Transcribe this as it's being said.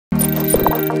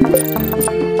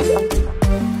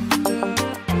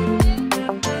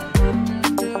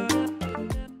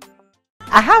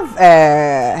I have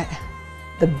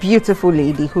the beautiful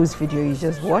lady whose video you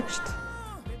just watched,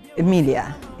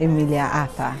 Emelia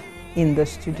Arthur, in the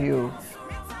studio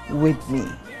with me.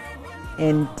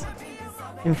 And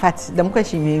in fact, the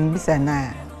question is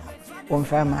na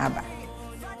confirm aba.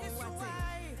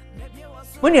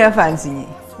 When you fancy,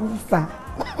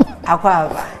 Aqua,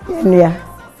 yeah.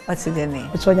 What's the name?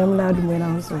 It's what I'm not doing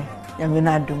also. I'm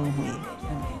not doing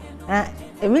it.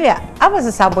 Emelia, I was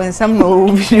a sub in some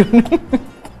movie.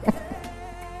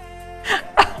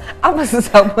 I was a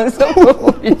sub in some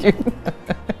movie.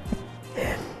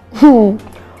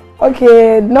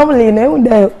 Okay, normally,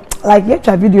 like get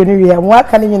a video anyway. I'm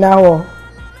working in our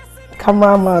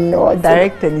cameraman or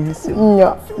director.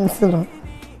 Yeah,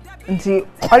 nti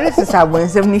all this is abon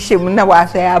sem ni shame na wa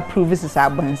say approve this is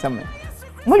abon sem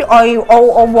mo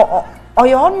or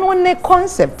your no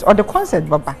concept or the concept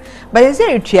baba but you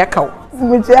say you triaka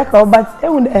but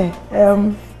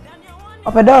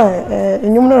opedo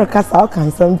enyum no kasa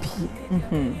kan sam pi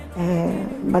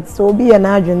but so be an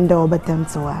agent do betem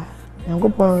so a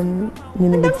ngopon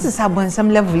ni this is abon sem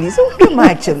level is so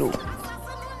much lo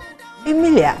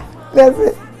Emelia that's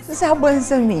it this is abon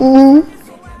sem me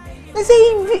I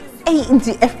say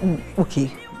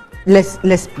okay,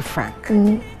 let's be frank.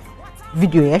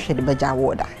 Video you share the budget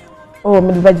award. Oh,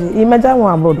 me the budget. You imagine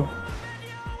one abroad.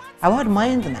 Award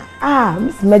mine na. Ah,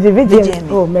 Miss Magic video.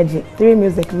 Oh, Magic. 3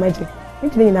 music Magic.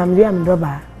 Which mean I'm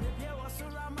Dробber.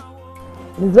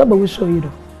 The Dробber will show you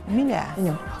though. Emelia. You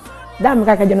know. That me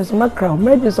kaka jeno so macro.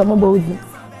 Maybe so mo bodi.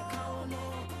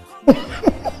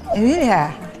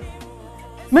 Emelia.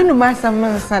 Menu masa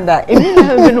sanda.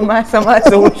 Emelia menu masa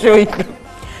will show you.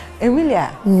 Emelia,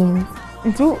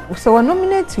 so we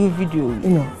nominate two video.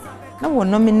 No. Now we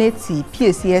nominate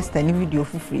PCS tani video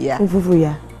for free. Yeah.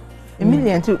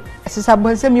 Emelia, too.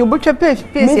 Sisabon say me obocha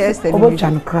PCS tani.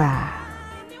 Obochan cry.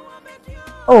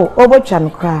 Oh, Obochan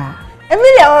cry.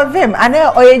 Emelia of him, and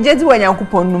oye jeju wa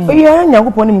Nyankopon no mu. You are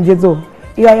Nyankopon nim jeju.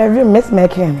 You are your miss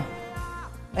making.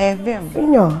 Vim.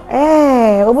 You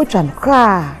Obochan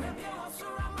cry.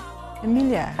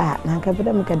 Emelia. Ah, na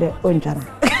kabeda mukade onjana.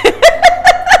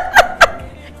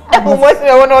 I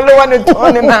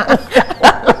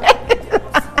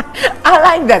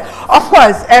like that. Of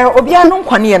course, Obiano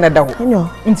Kwani and Adaho.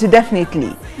 Into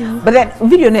definitely. But then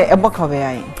video a book of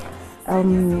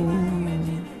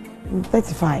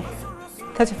 35,000.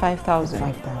 35,000.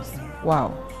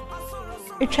 Wow.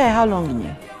 You try how long in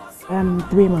you?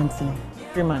 3 months.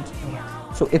 3 months.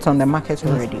 Yeah. So it's on the market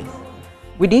already. Yes.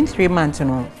 Within 3 months,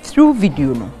 through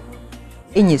video,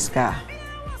 in your scar.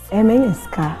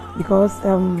 Because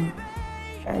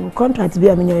contract be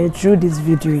through this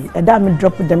video. I don't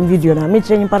drop them video na. Me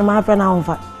change my friend now.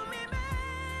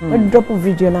 I drop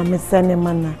video na. Me send him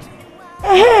man.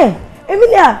 Hey,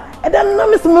 Emelia, I don't know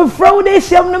Miss my fraud. They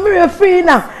share no me free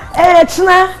now.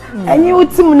 China, and you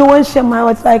team no one share. I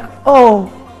was like, oh.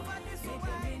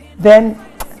 Then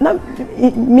na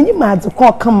minimum to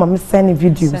call come and send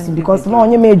videos because no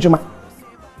only made you.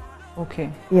 Okay.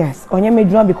 Yes, onye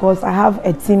medjuma because I have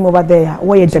a team over there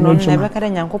where you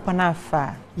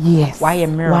medjuma. Yes. Why a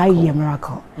miracle? Why a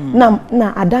miracle? Na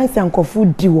adanse ankofu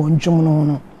di won dwum no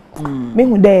no. Me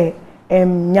hu de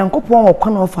nyankopon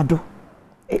okwa na ofado.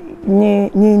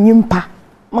 Nyimpa.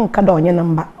 Manka da onye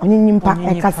namba. Onye nyimpa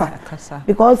ekasa.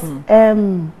 Because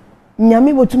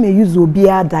nyame botu me use obi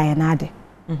ada na ade.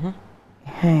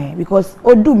 Because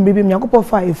odum bibi nyankopon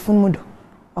fa efun mu do.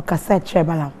 Okasa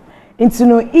trebalam. Into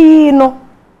no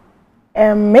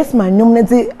miss my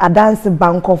numinity a dance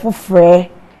bank of free.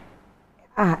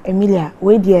 Ah, Emelia,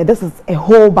 wait dear, this is a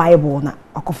whole Bible na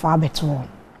okofa beto.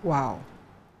 Wow.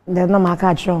 There's no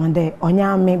marker on there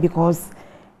on me because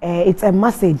it's a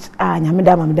message. Ah,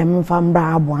 nyamida them from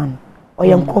Brabwan. Or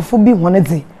yam kofu bi one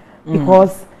day.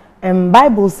 Because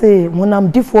Bible say when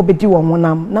I'm different bedi when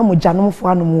I'm na muja no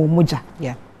for no muja.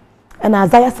 Yeah. And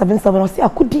Isaiah 7:7 say I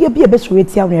could be a best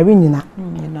rate here when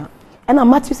and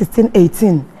Matthew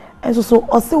 16:18 and so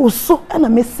also and I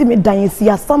may see me dying see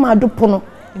a summer do pono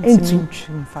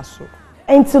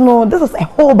into no this is a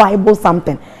whole Bible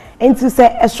something and to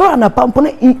say a sure and a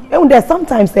pampone and there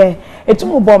sometimes say it's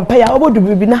more bomb pay over the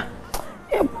baby na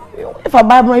if a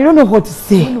Bible you don't know what to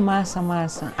say massa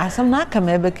as some not come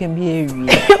ever can be a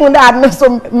when that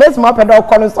so mess my pedal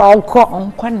corners all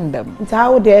on quandam it's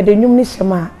how they the new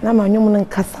nishama na my human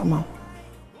customer.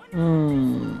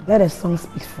 Let a song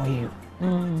speak for you.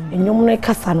 And you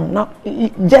now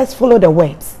just follow the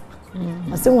words.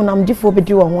 I say when I'm different with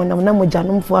you and when I'm not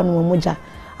for moja.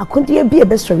 I couldn't be a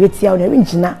best rate here on a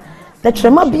ringina. The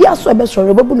tremor be also a best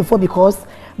before because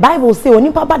Bible say when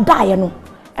you papa die no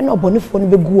and no boniphone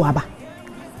be guaba.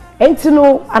 enti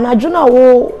no anadwo na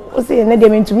wo say ne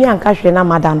dem ntumi anka hwe na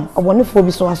mada no obonefo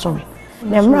bi so asori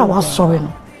na mra wa sori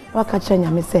no waka kye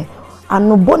nyame say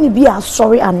anoboni bi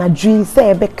asori anadwi say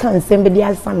ebe kan nsem bi dia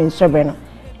asame nsobre no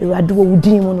ewade wo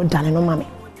wudin mu no dane no mame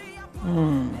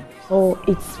so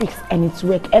it speaks and it's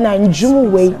work and I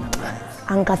njum way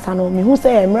ankasa no me hu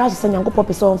say mra so nyankopɔ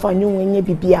pese on fa nyu wenye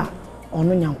bibia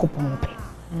ono nyankopɔ pe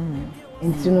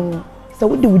enti no so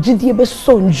we do gidie be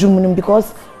so njum no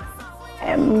because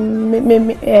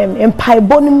empire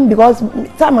bonim because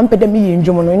time am pede me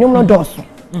njum no doso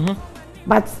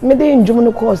but me dey njum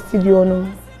no call studio no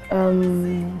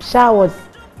Sha was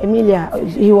Emelia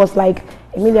he was like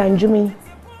Emelia njumi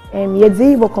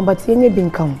yedzi bo combatie nye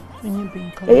binkam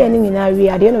e ani nyina wi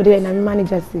at the end of the day na me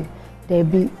manager say there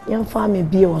be yan fa me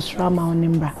bi o srama on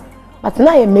mbra but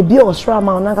na ye me bi o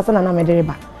srama on nkasa na me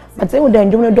dereba but say we dey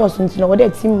njum no doso ntino we dey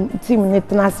team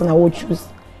net na na wo choose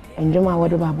njuma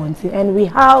what about Bonti and we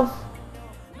have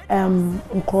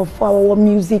for our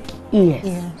music ears.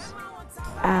 Yes.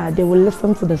 They will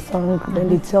listen to the song, then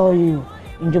they tell you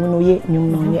njuma no ye nyum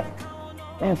no ye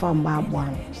and from bad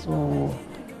one. So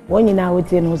when you now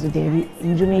wait also there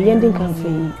njuma yending can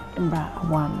say mbra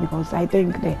one because I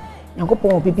think the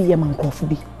yankopon bibi ye man kofu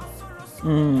bi.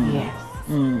 Yes.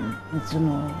 It's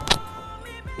no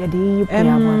yeah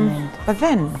the but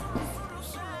then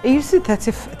you see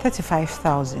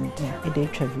 35,000 a day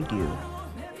video.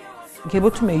 Okay,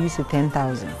 but to me use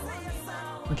 10,000.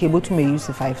 Okay, but to me use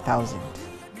 5,000.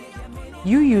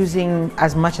 You using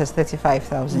as much as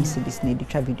 35,000 cedis in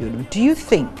a video. Do you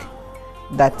think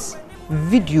that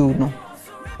video no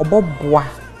oboboa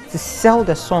to sell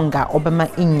the song obama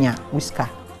inya whisker?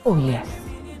 Oh yes,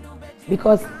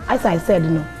 because as I said,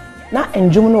 na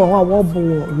enjum no wa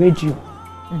radio,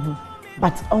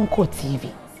 but Uncle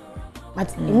TV.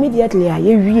 But immediately I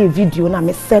hear a video na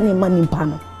me send money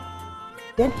pano.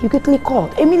 Then he quickly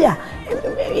called Emelia.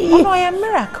 Oh no, a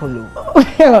miracle.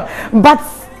 But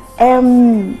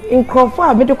in Crawford,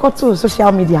 I made a call to social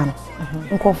media.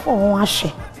 In Crawford, one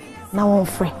share now one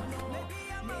friend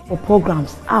for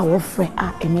programs. One friend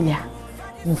Emelia.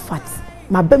 In fact,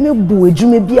 my baby boy, you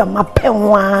may be a mapen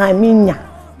minya.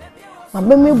 My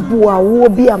baby boy will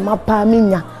be a mapa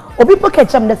minya. Or people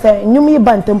catch them that say, you may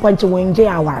bantam punch when J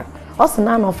hour. Also,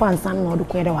 none of fans and no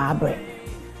queer our bread.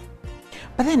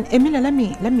 But then, Emelia, let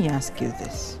me ask you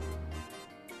this: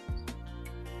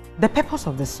 the purpose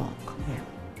of the song,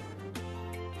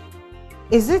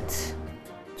 is it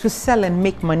to sell and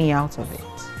make money out of it,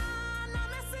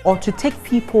 or to take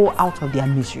people out of their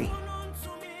misery?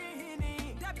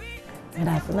 And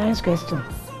that's a nice question.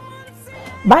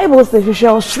 Bible says you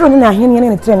shall surely not hear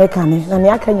any train coming, and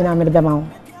I can't name the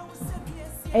amount.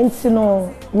 And so,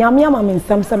 no, Yamma means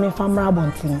some family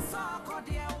bunting.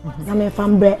 Yammy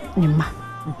fambre, Nima.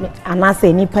 And I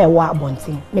say, Nipa wa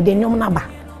bunting. Medenium naba.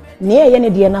 Near any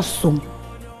diana sum.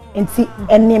 And see,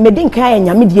 and near Medinka and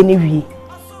Yamidian.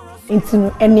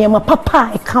 Into and near my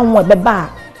papa, a come with the bar,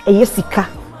 a yesika,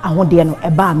 I want dear no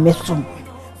a bar messum.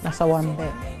 That's a one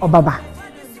bed. Or Baba.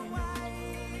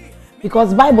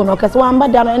 Because Bible no, because one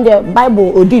bad down and the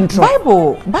Bible or didn't try.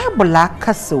 Bible la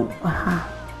castle.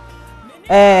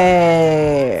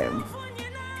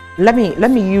 Let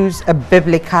me use a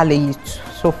biblically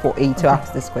so for to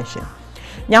ask this question.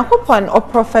 Nyankopon or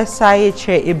prophesy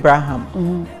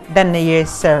Abraham, then the year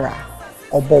Sarah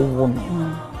or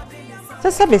woman. So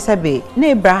sabe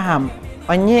ne Abraham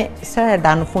onye Sarah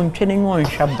dan phone training on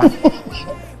Shabbat.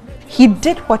 He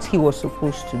did what he was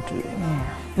supposed to do.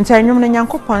 Ntanyum na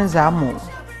Nyankopon zamu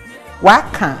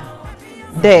waka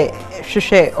de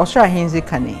hwehwe osra hinzi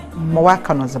kane ma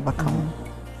waka no zabakamu.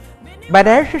 But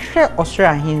I share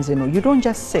Australia hinzi no, you don't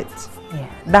just sit.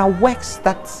 That works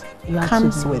that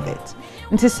comes with it.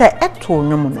 Nti say eto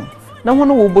nyomo na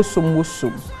hono wo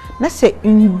bosum na say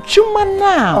njuma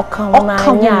na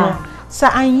okawo so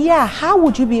and yeah, how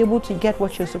would you be able to get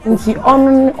what you're supposed to?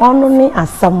 Ono ni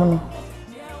asam no.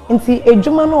 Nti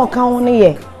ejuma na okawo ne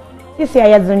ye. This year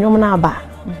yadzenwom na aba.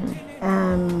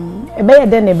 Ebe ye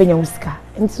den na ebe nya usika.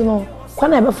 Nti no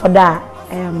kwana ebe for da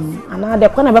ana de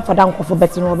kwana be foda nkofo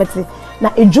beti no beti na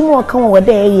ejuma okan wo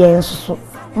de ye nsusu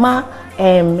ma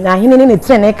na hine ne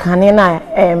trene kane na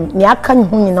ne aka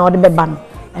nhu nyina ode beba no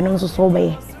eno nsusu be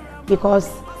ye because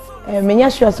menya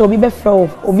sure so obi be fro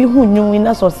obi hu nyu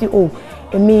na so si o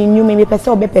emi nyu me pese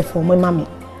obe perform mama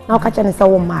na okacha ne se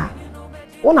wo ma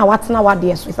wo na watena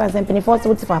wade so isa sempeni for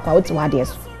so tifa kwa oti wade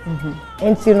so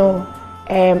enti no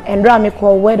endra me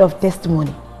call word of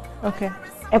testimony. Okay.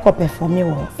 Eko perform me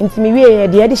wo nti me wie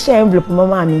de de share envelope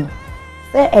mama mi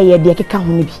se eye de keka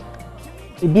ho ne bi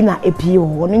ebi na epi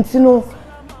wo nti no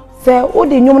se wo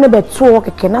de nwom ne beto wo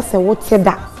keke na se wo te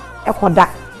da ekoda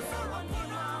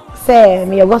say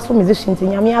me a gospel musician tin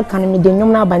nyame aka me de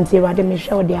nyom na abanti ewade me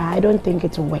hwe ode I don't think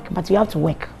it will work, but you have to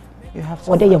work. You have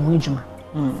to. Ode ye ho adwuma.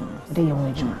 Ode ye ho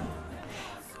adwuma.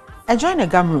 I joined a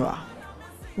Gamrua.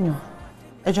 No.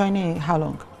 I joined how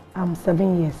long?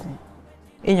 7 years.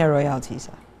 In your royalties,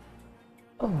 sir.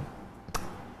 Oh.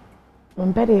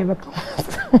 I'm better ever.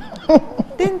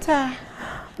 Didn't I?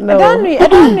 No. I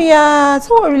don't know.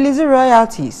 So release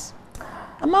royalties.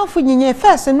 I'm out for you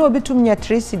first and no between your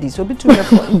 3 cities or between your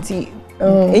 40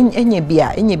 any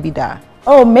bida.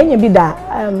 Oh, many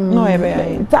bida. No,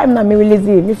 every time na me release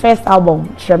my first album,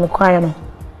 Shemi Kwano.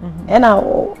 And I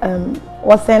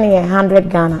was sending 100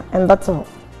 Ghana, and that's all.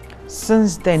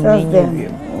 Since then,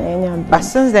 but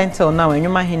since then till now, and you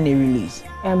might hear release.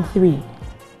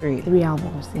 3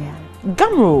 albums, yeah.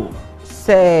 Gamro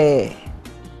say,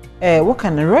 what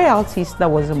kind of royalties that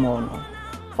was a mono?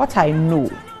 What I know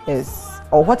is,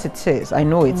 or what it is, I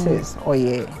know it is. Oh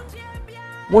yeah,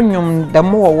 when you the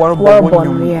more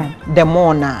yeah. the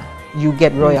more now you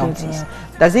get royalties.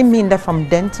 Does it mean that from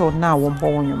then till now,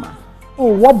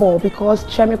 oh, wobble because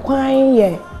Chemiquine,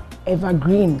 yeah,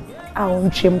 evergreen. I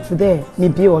won't trim today.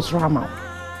 Maybe was Rama.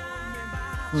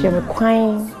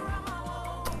 Chemiquine.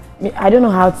 I don't know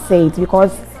how to say it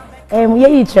because yeah,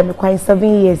 you Chemiquine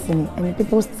 7 years in, and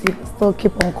people still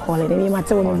keep on calling. And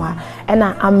matter and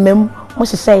I'm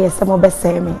most say some of best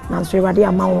say me. Now so ready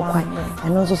amount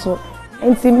and also so.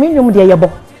 And see minimum dear yabo.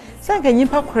 So can you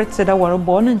pop credit that were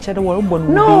born and cheddar were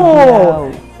born?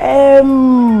 No.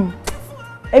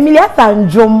 Emelia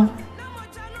Arthur.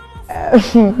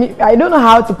 I don't know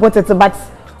how to put it, but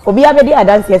Obi Abedi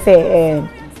Adance say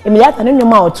Emelia Arthur no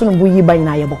ma otu no buyi ban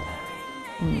na yebo.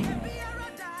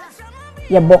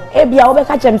 Yebo e bia wo be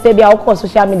ka chem say bia wo ko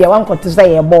social media wan ko to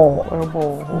say yebo.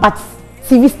 But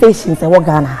TV stations e wo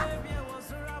Ghana.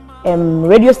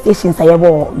 Radio stations e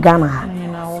yebo Ghana.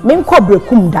 Men ko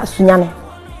brekum da sunyane.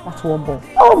 What wobo?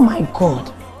 Oh my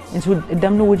God. And so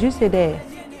Damno, would you say that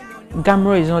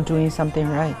Gamro is not doing something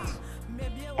right?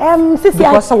 Because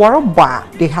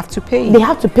they have to pay. They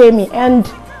have to pay me, and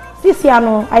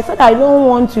Sisiano, I said I don't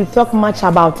want to talk much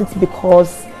about it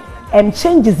because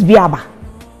change is viable.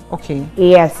 Okay.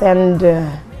 Yes, and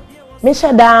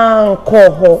Misha down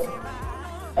call her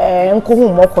I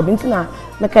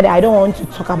don't want to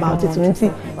talk about it.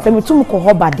 So me too call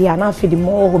her bad day and I feel the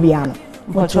more hobiano.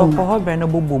 But for her brand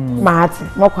of boom. Marty,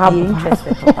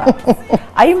 interested.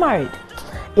 Are you married?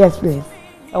 Yes, please.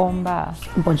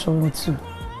 But too.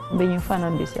 Being fun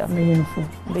and busy. Being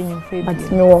free. But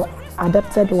no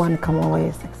adopted one come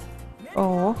away 6.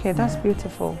 Oh, okay, that's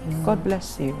beautiful. God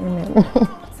bless you. Amen.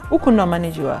 Who could not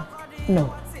manage you?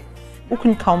 No. Who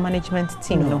can count management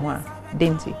team? No one.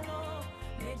 Didn't he?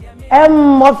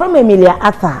 I'm from Emelia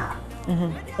Arthur.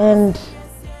 And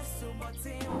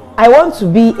I want to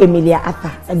be Emelia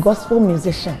Arthur, a gospel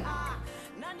musician.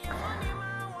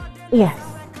 Yes.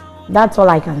 That's all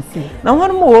I can say. Now,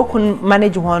 one more can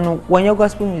manage one when you're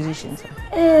gospel musicians.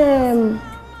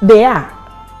 They are,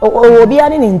 or be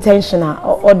an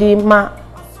intentional, or the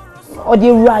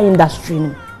right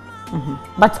industry.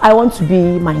 But I want to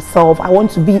be myself. I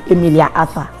want to be Emelia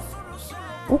Arthur.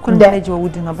 Who can manage what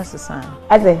wouldn't have a son?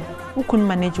 Who can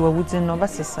manage what wouldn't have a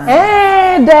son?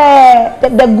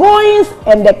 The goings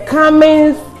and the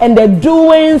comings and the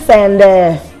doings and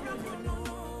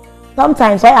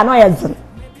sometimes I annoy.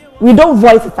 We don't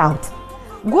voice it out.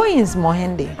 Goings more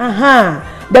handy.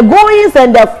 The goings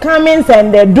and the comings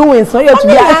and the doings. So you to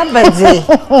be annoyed.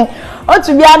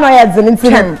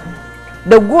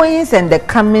 The goings and the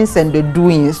comings and the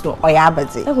doings. No, I have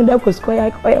it.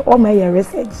 All my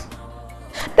research.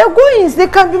 The goings they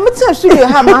can be much so you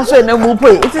have answer and a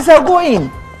pay. It is a going.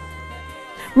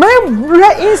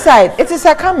 My inside, it is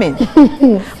a coming.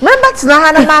 Remember to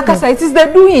Nahana Marcus, it is the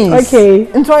doings.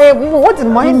 Okay. And so what in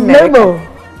my neighbor?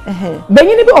 Then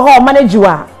you need to manage you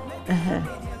are.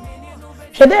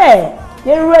 Should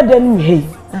you read them here?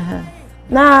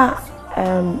 Now,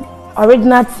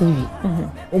 original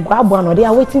TV. Grab one or they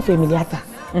are waiting for Emelia Arthur.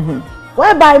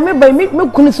 Whereby me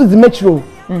couldn't see the metro.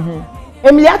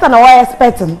 Emelia Arthur now I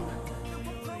expecting.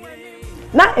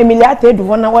 Now Emelia Arthur do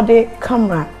one hour the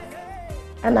camera.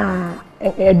 And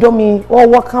a domi or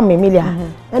what come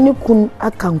Emelia. And you couldn't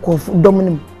account for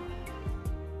dominum.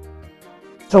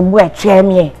 So where chair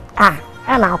me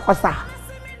and our cosa.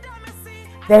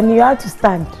 Then you have to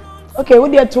stand. Okay,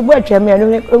 we are to wear chair me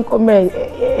and come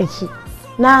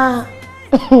now.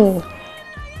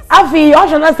 I feel you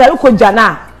should say look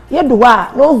jana. You do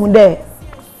what? No who there.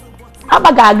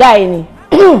 Abaga guy ni.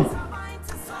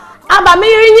 Aba me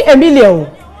Emelia.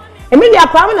 Emelia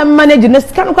kwame na manage na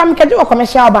sika no kwame keje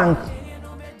commercial bank.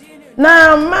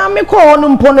 Na mama ko onu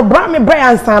mpo no bra me bra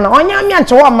ansa na onya me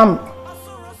anche wo mam.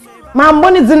 Mam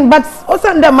boni zin but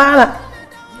osanda mana.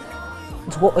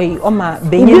 Oma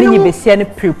benyin ni besia ne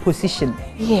preposition.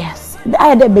 Yes.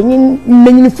 I de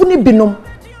benyin funi binom.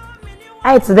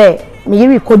 I today me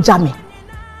yiri ko jame.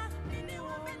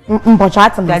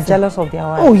 They are jealous of their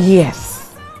wife. Oh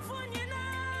yes.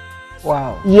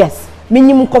 Wow. Yes.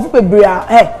 Minyim kofu bebria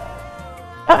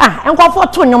enkwafo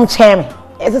to nyom cheme.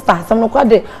 Sister some no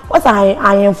kwade what's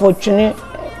I unfortunate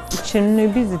chinne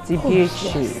visit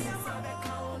BH.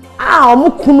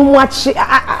 Omo kunu mu achi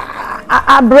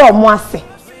abro omo ase.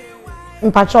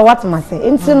 Mpacho what ma say.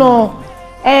 Enti no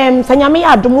sanyame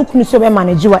ya adom kunu so be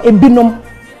manage wa ebinom.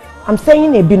 I'm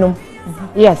saying ebinom.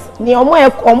 Yes, ni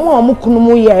omo kunu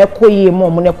mu ye ekoye mo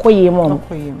mo ne koye mo.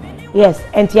 Yes,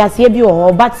 enti ase bi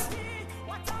o but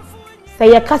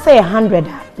say you can say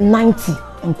 190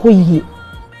 and koye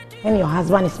when your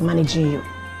husband is managing you.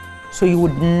 So you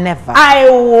would never.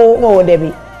 Oh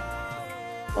Debbie.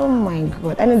 Oh my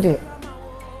God. I need it.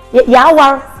 Yeah,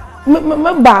 well,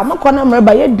 my corner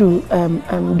remember you do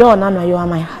door now you are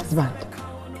my husband.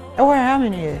 How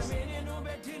many years?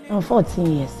 14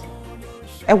 years.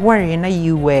 I worry now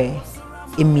you were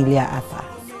Emelia Arthur.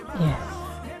 Yes.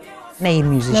 Now you're a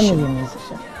musician. I'm a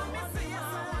musician.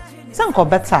 Sanko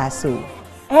better so.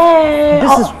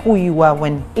 This is who you are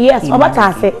when. Yes,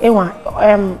 Obatase,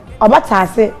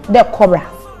 Obatase, the cobra.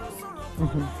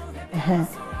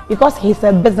 Because he's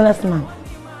a businessman.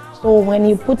 So when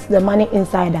he puts the money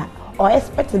inside that, or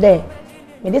expect there,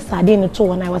 me this sardine too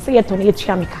when I was here to eat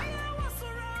chamika.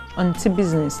 Onto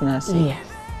business now. Yes.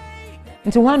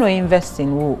 Into one way investing,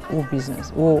 who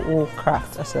business, who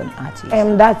craft as an artist.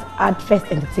 That's Art First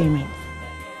Entertainment.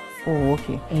 Oh,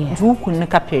 okay. Yeah. Who couldn't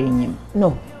capture him?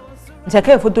 No. It's a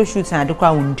photo shoot and the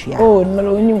crowd. Oh,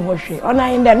 no, you watch it. On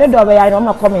in there, no doubt, I know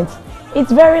my comments.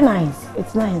 It's very nice.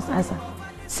 It's nice, answer.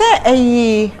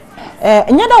 Say,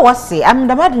 another was say, I'm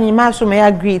the bad in my so may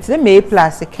agree to the May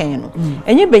plus a can.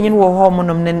 And you been in war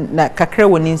hormone na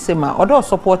kakra in sema, or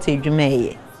support a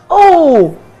Jumay.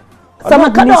 Oh,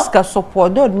 some niska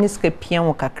support, don't niska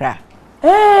piano kakra.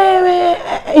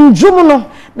 In Jumuno,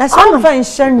 na some fine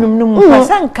shanum no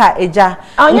sanka eja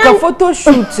nka photo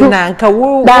shoot na nka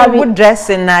wo dress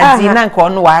na dina nka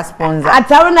ono wa sponsor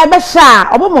ataru na be sha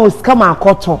obomo scam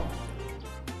akoto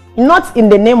not in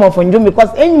the name of Njum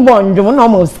because anyone Njum no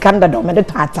mo scandal do me de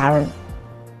ataru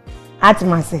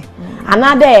atmase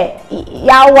another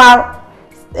yawa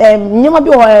nyoma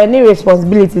bi ho any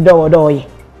responsibility do ye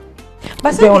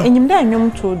but say enyim da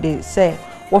nyom to dey say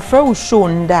Wofra show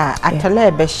nda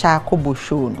atale be sha kobo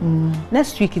show no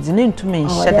next week is name to me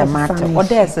share the matter or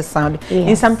there's a sound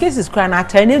in some cases cry na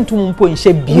atale name to mpo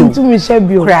nhye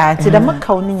bio cry ti da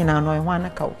maka oni nyina no e wan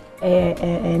aka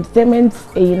entertainment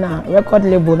na record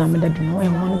label na me da do no e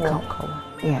wan aka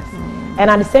yes and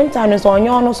at the same time so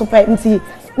onyo no super nti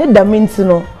ne da minti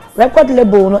no record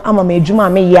label no ama me adwuma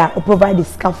me ya provide the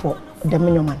scaffold the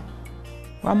minimum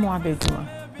wa mo abeduma.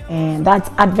 And that's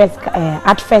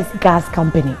Art First Gas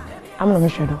Company. I'm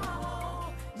not sure.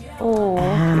 Oh,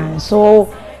 okay. So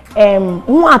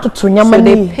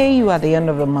they pay you at the end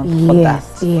of the month for that?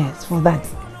 Yes, for that.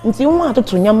 And so you want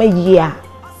to nyama year.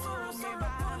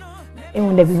 And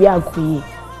when the baby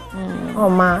oh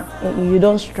ma, you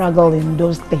don't struggle in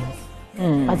those things.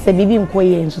 But the baby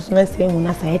in so let's say when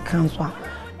I say cancer,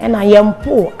 and I am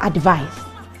poor advice.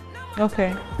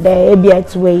 Okay. The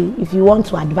ABX way, if you want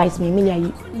to advise me, Emelia,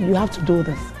 you have to do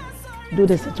this. Do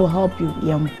this to help you.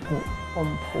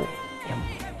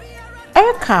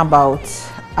 Erica,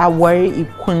 about our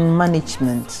equine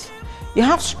management, you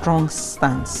have strong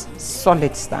stance,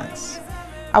 solid stance.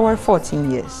 Our 14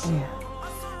 years.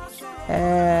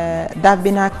 Yeah. That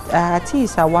been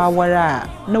artists a wawara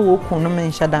no no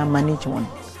mention that manage one,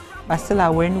 but still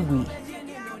our we.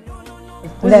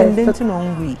 Wasn't to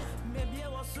we.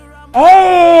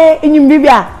 In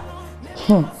Bibia.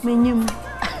 Minim.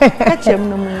 Catch him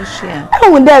no munshia. I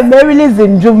would have very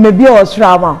listen to maybe or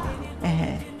drama.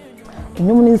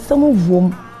 You in some of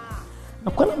whom I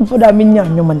couldn't put a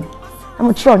minion woman.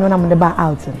 I'm trying when I'm in the bar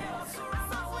out.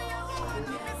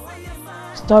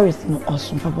 Stories no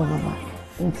awesome, Papa.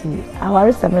 Into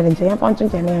our summer in China, Ponton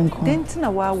China. Didn't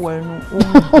know why we're no.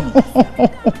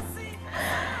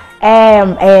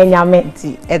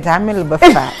 Yameti, a damel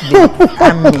buffer.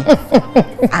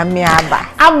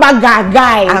 Abba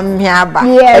guy. Amiaba.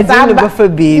 Yes, I'm buffer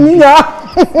baby. No,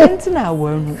 didn't know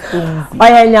where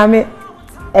I am Yamit.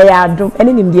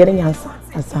 Any in the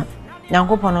answer. Now,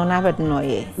 go on, I no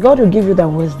ye. God will give you the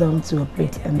wisdom to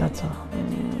operate, and that's all.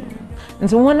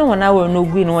 nti wona awo no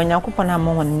gu no Nyankopon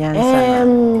ama won nyansa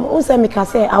o say me ka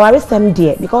say awaresem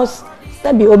de because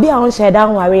sabi obi a won share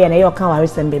down ware na ye ka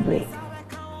awaresem bebre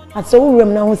at so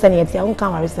wuram na ho say na ye tia won ka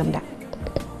awaresem da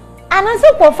anase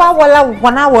kofa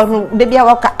wona awo de bia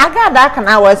waka agada aka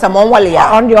na awaresem on wale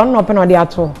ya on de on no pe no de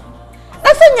ato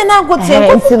nya na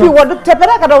gote kopi wodo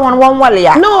tepera ka do won wale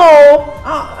ya no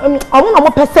omo no mo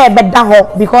pese be da ho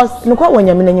because no kwa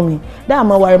wonyame na nyim da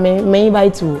ma ware me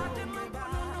invite to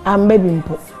am baby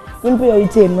mpo impo yo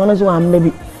ite me no so am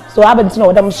baby so abent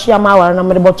no dem share ma ware na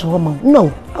me botto ho ma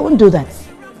no I won't do that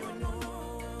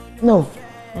no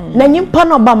na nyimpa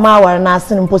no ba ma ware na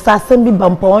asen mpo sa asem bi ba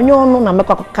mpo onyo no na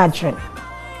mekwa ka chire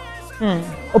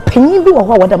opanyin bi wo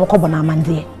ho wo dem ko bona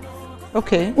amande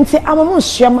okay nti amamu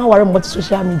share ma ware mbo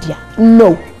social media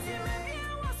no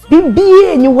bibi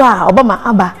enyi wa obama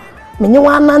aba menye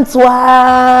wa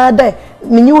nantoa de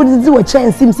menye wo didi wo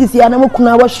chance msisi ana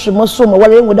mokuna wa hwemo so mo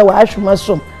wale ngo da wa hwemo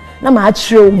so na ma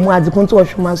achire mu adekunto wa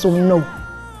hwemo so no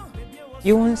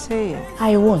you won't say it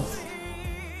I won't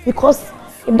because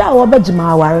if that wo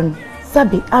bejima aware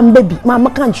sabi am baby mama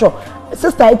kan tro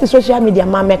sister it social media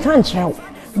mama kan tro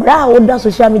bra wo da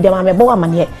social media mama bo wa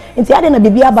mane nti ade na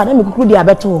bibi aba na mekukuru di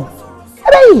abeto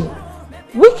ebe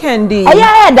weekend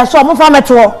aya da so mo fa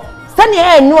meto sani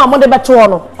enu amode beto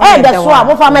no da so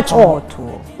mo fa meto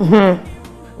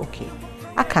okay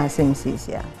I can't say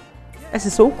sia ese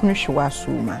so kunu hwa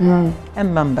asuma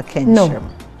emmamba kenchim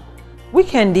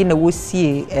weekend na wo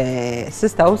sie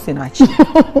sister Osinachi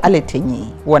aletenyi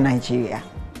wo Nigeria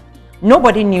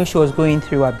nobody knew she was going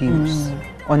through abuse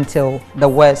until the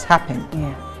worst happened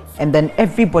and then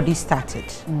everybody started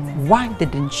why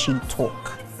didn't she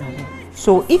talk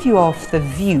so if you are of the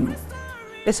view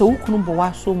there's a ukunu bo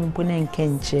waso mpo na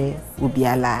nkenche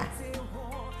obiala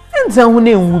nza hu na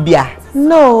enwu bia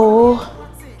no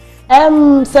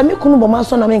semi kunu bo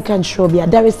maso na nkenche obia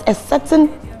there is a certain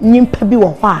nyimpa bi wo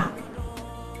ho a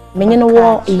menye no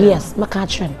wo yes maka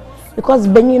trend because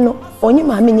benyi no onyi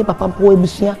ma menyi papa mpo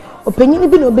ebusua opanyin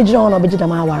bi na obejira ho na obejida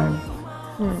ma aware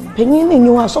panyin ni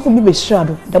nyu asofo bi be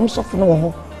shado dem sofo no wo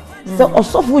ho se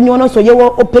osofo nyu no so ye wo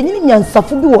opanyin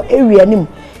nyansafo bi wo area nim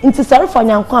nti sare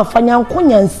fanyanko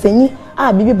nyansanyi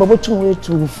a bibi bobotum we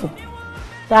tuufo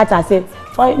that I say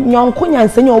for nyanko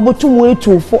nyansanyi obotum we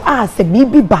tuufo a se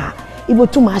bibi ba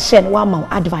ibotum a share wa ma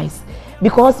advice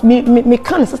because me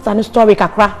kan sister no story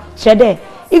kakra share there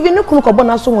even no kunu ko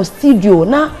bona so wo studio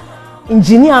na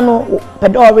engineer no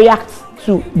pedo react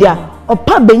to their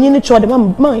opa benyi ni chode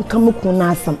ma kan ku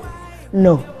na asam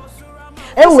no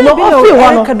ewu no ofi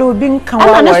wono kado bi nkan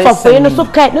wa wa ne sofo ne so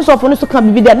kai ne sofo ne so kan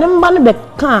bibi dia ne mba ne be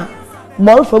kan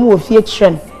moro fam wo fie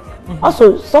trend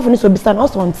also sofo ne so bisa na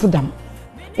also on tidam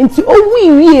nti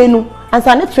owi wie no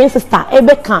ansa ne twin sister e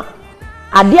be kan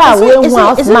ade a we hu a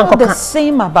also man ko kan the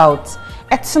same about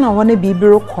etina wona bibi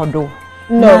rekodo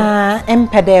no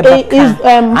empede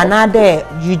baka another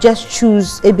you just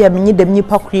choose ebi amenyi dem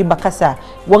nyipa kuri bakasa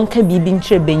wonka bibi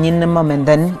nchire benyin na mom and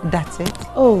then that's it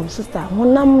oh sister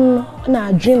honam na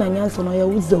adwin na nyanso no ya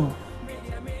wuzo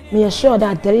me sure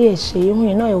that there is she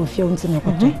hu no ya ofie unti na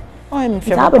kote oh em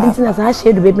fie ba ba dinti na sa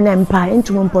she do baby na mpa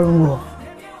entumo mporo nwo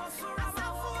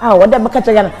woda baka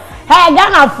chaga na hey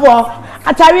Ghana fo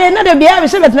atare na de bia me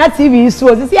she betna TV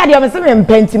so sisi ade me se me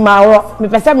mpenti ma ro me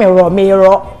pese me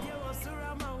ro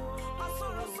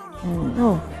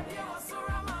no.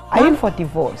 Are you for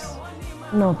divorce?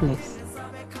 No, please.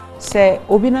 Say,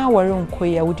 Obina Warun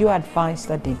Koya, would you advise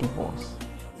that they divorce?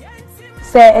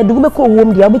 Say, do ko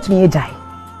wom dia betumi ejai.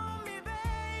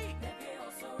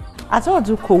 Ato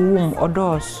do ko wom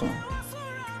odoso.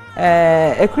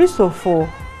 A Christopher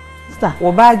sister, we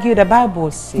argue the Bible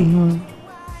say,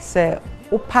 say,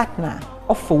 o partner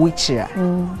of for which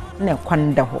na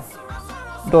kwanda ho.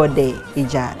 Do de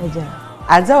eja.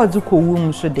 Aza oduko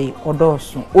wum so de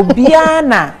odoso obia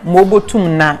na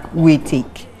mobotum na we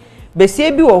take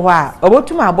besie bi wo ho a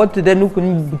obotum abotu de nuku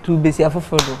butu besie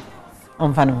afoforo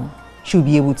onfa no should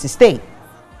be able to stay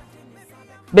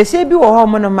besie bi wo ho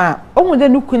mo no ma omu de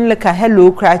nuku nleka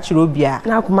hello kra chiro bia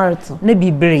na akumarito na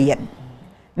bi breye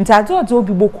ntazo ozo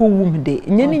obi boko wum de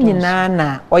nyene nyina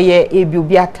na oye ebi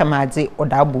obi akamade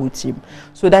odabo tim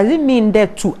so does it mean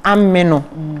that to ameno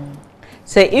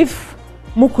say if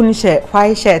mukuni she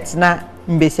white shirt na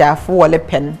mbesiafo wole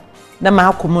pen na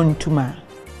makoma ntuma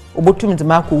obotum de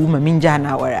makowu ma minja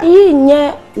na awara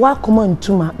nye wakoma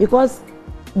ntuma because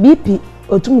BP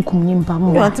otum kumnyimpa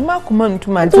mo no ntuma makoma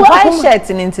ntuma the white shirt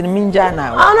ni ntini minja na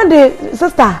awara ana de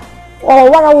sister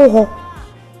o wara wo ho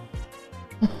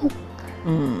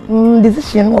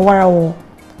decision o wara wo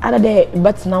ana de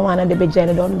but now ana de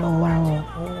beje don know wara wo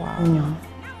wow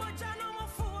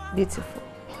beautiful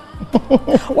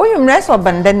What you rest or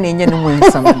banden in your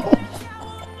winsome?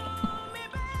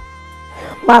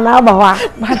 Man, I'm a wa.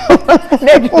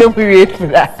 Let me wait for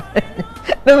that.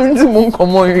 No one's moon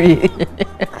come on.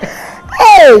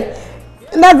 Hey,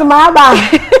 that's my bad.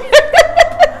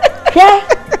 Okay?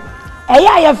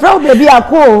 Hey, your friend baby a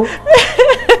cool.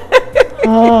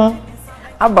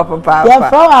 Abba papa. Your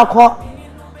friend a cool.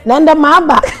 Nanda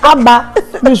maba, abba,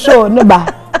 you show neba.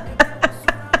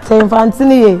 Say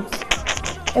Fantini.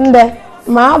 In the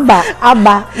maba,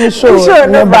 abba, you show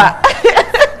neba.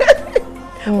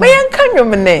 Mayan can you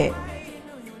mane?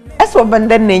 As what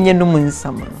banden in your moon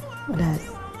summer.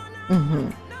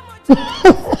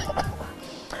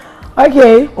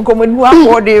 Okay. Come with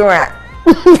what do you want?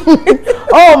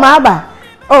 Oh, maba.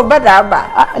 Oh, but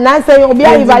abba. Now say you'll be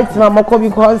invited to Moko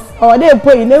because they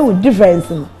put you know difference.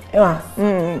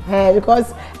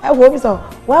 Because I hope so.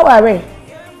 Why were we?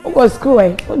 We go school.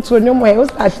 We to no more. We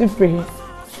start free.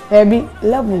 Maybe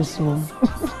levels.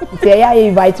 Say I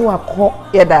invite you a call.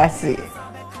 Yeah, that's it.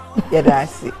 Yeah,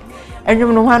 that's it. And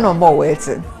you know one or more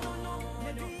waiting.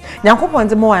 Nyankopon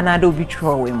de mo ana do bi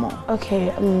tro we mo. Okay,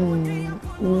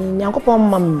 Nyankopon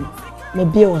mam me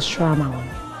be was trauma.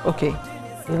 Okay.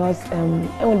 Because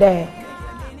when there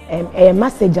a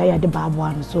message I had the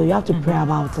Bible, so you have to pray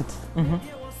about it.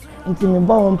 Until me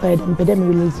born paid and pay them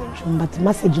relationship, but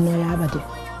message no ya about it.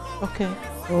 Okay.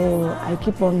 So I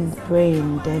keep on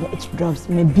praying, then it drops.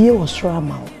 Me be was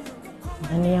trauma.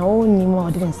 And I only more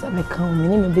didn't say me come.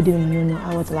 Me be doing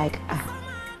I was like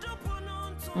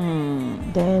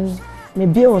Then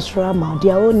maybe I was trauma.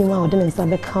 The only one didn't start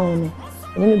the count.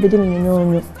 And then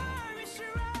didn't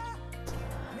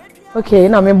Okay,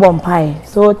 now me bomb pie.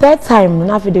 So third time,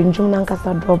 now for the jump and cast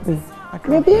drop it.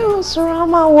 Maybe I was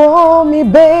trauma, oh me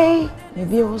bay.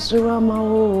 Maybe I was trauma,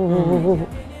 oh.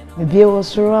 Maybe I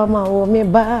was trauma, oh me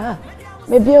ba.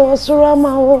 Maybe I was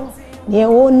trauma, oh. The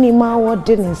only man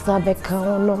didn't start the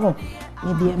count. No,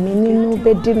 maybe I mean no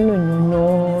bedding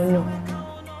no.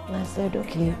 And I said,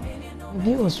 okay,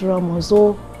 maybe it was wrong.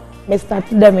 So I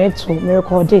started them to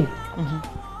miracle day.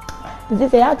 They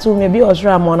say, I to maybe it was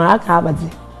wrong, and I can't.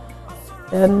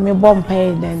 Then me bomb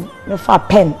pay, then me for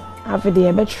pen. After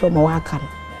the bedroom, I can.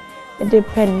 The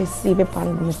pen, me see the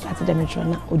pan, me started them to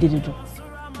now. What did you do?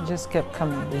 Just kept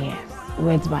coming. Yes,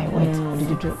 words by words. What did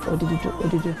you do? What did you do? What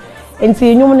did you do? And see,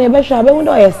 you know, I be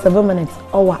 7 minutes.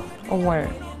 Oh, what? Oh, where?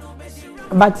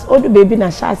 But all the baby na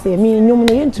say me, you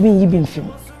know, to me, you been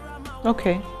film.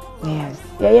 Okay. Yes.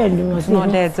 Yeah. It's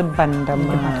not there's a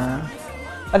bandama.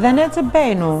 But then it's a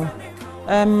bay, no.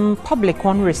 Public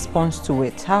one response to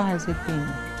it. How has it been?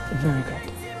 Very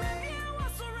good.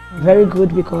 Very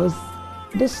good because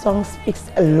this song speaks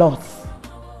a lot.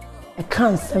 I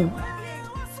can't sing.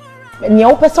 And you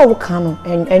open so can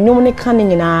and no one can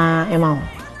in a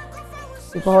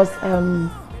because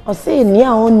I say near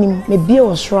only maybe a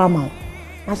was trauma.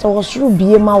 As I was through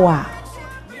be a mawa.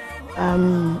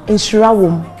 Insura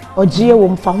wom or Gia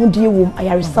wom, Fahundi wom, I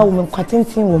are woman,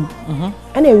 quatinting wom.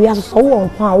 And we are so on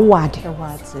pound word.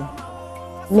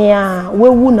 Near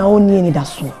where wound only in that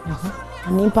so.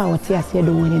 And in power tears here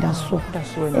the winning that so.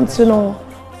 And to know,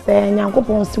 say,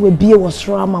 Yankopon see we be was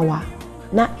ramawa.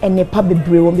 Not any public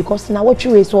brew because now what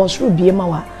you is was through be a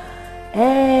mawa.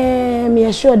 Me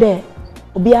assure there.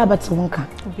 Obi abati wonka.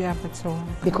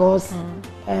 Because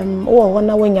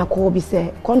one when you call be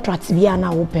say contract be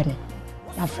na open.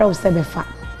 Ya frau se be fa.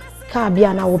 Ka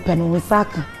bia na open we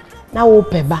saka. Na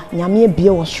open ba nyame bie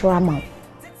wo shrama.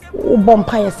 Wo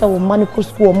bompa ye se wo manico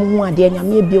school mo hu ade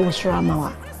nyame bie wo shrama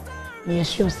wa. Me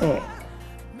sure say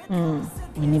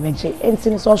we never je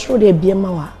entin so sure dey bie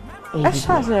ma wa. I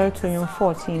shall to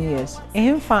 14 years.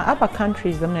 In fact, other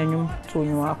countries them na nyum to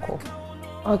nyuako.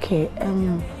 Okay,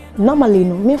 normally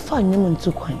no me fa nyum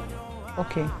ntu kwan.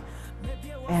 Okay.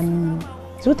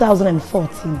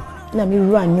 2014 na me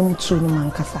run nyum to no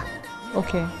mankasa.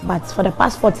 Okay. But for the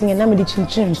past 14 years na me di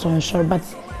chinchin so sure but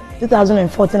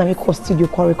 2014 na me co studio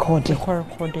recording.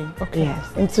 Okay.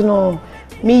 Yes. Nti no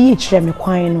me yi kire me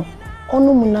kwan no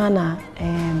onu mu na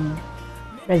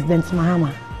President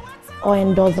Mahama or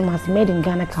endorse him as Made in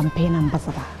Ghana campaign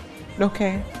ambassador.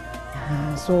 Okay.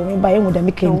 So me buy him with the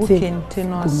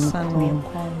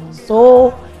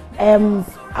So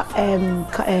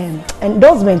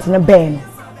endorsement in a band.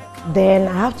 Then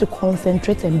I have to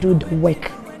concentrate and do the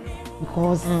work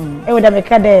because would make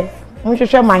there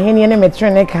my hand and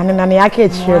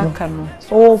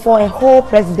so for a whole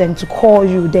president to call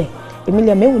you there,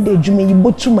 Emelia me would do me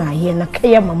you my hair na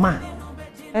kaya mama.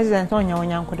 President on your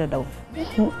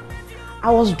I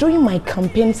was doing my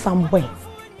campaign somewhere.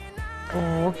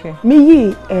 Oh, okay. Me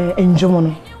in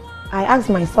Jomono. I asked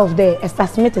myself there, Esther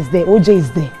Smith is there, OJ is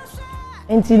there.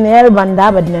 Enti na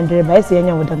everybanda ba dinandere ba ese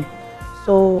enya wodam.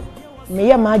 So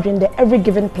me imagine that every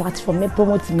given platform me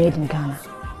promote made in Ghana.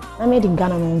 Na made in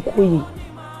Ghana no nkoyi.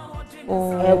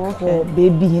 Oh, okay.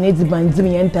 Baby, you need to band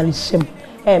me entirely shame.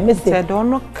 Eh, Mister, said don't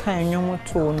no kind you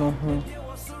to no.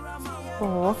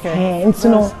 Oh, okay. It's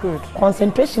no good.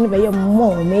 Concentration be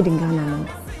more made in Ghana.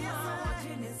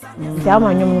 The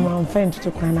am friend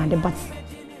to Canada, but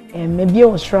maybe I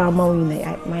was sure I'm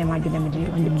my imagine on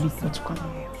the business to come.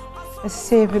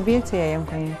 Say beauty I am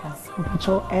going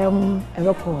so I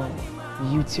call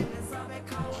YouTube.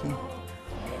 Okay.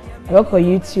 I call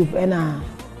YouTube and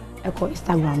I call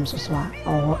Instagram so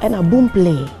or and a boom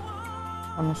play.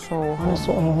 On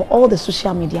all the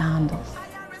social media handles.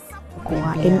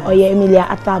 Emelia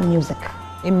Arthur music.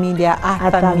 Emelia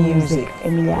Arthur music.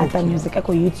 Emelia Arthur music. I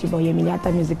call YouTube or Emelia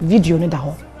Arthur music video ne da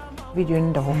ho. Video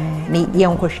ne da ho. Ni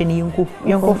yanko hwene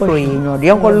yanko fro yenyodo.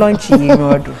 Yanko launch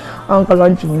yenyodo. Uncle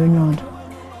launch yenyodo.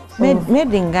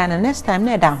 Made in Ghana next time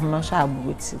na da ho no so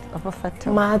abuti.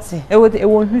 Opafata. Mate. E wo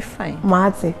hwi fine.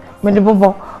 Mate. Me de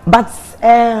bobo. But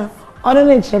other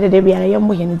than share the bia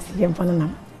yambo hene ti yamfa na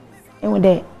nam. And with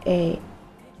the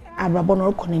abrabo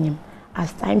no konenyim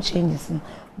as time changes,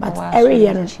 but every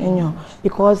year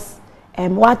because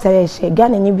what I say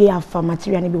Ghana ni be afa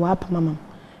material ni be wa mama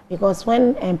because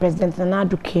when President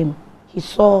Nadu came, he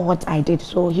saw what I did,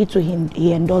 so he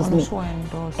endorsed me.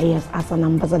 Yes, as an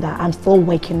ambassador, I'm still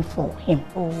working for him.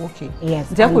 Oh, okay.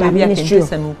 Yes,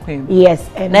 yes,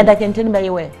 and that can tell me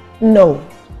where. No,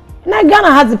 na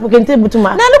Ghana has the potential to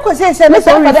ma. Na look what say me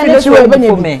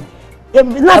for me.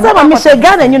 Na sama mi she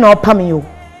Ghana you know pam you.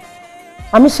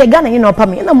 Ami she Ghana you know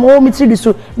pam. Na mo mi tiri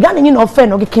so Ghana you know fe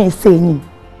no can say ni.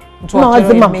 No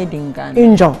azima made in Ghana.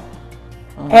 Enjoy.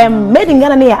 Made in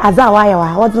Ghana ni azawa ya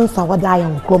wa wasn't sa wada ya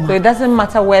ukoma. So it doesn't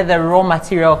matter where the raw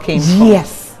material came from.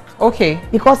 Yes. Okay.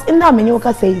 Because in that menu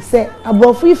ka say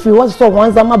abofu if you was so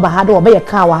one zama bahado obe ya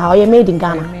car wa how you made in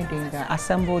Ghana. Made in Ghana,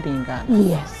 assembled in Ghana.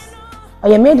 Yes. Or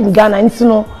you made in Ghana and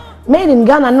no made in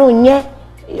Ghana no nye.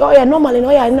 Oh yeah, normally no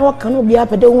yeah, no cannot be up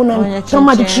at the one and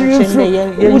somebody tree no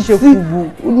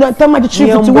somebody tree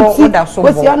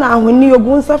what's your now when you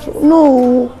go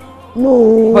no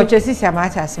but you see some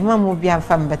matters mama will be a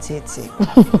fam but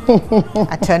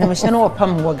I turn me no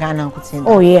pam Ghana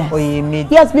oh yeah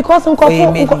yes because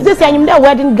this I'm there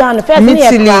wedding Ghana first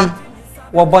year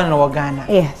we born in Ghana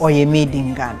yes or you made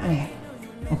in Ghana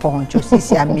mpon you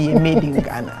see I'm made in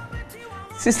Ghana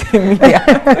Sister Emelia,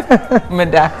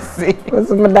 Madasi.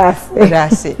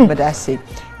 Madasi.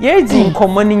 You're in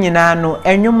common in Ano,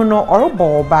 and you know,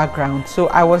 horrible background. So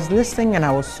I was listening and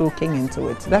I was soaking into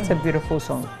it. That's a beautiful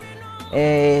song.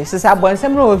 Since I want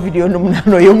some video,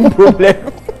 no young problem.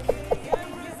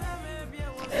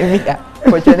 Emelia,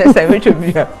 but you're not saying which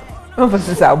video.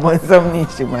 Since I want some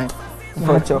niche to mine.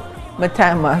 My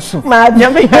time, my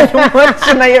yummy,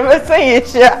 and I ever say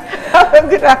it.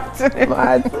 Good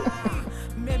afternoon.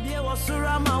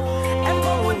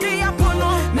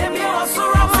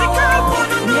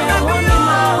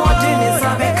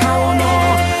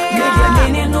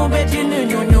 Maybe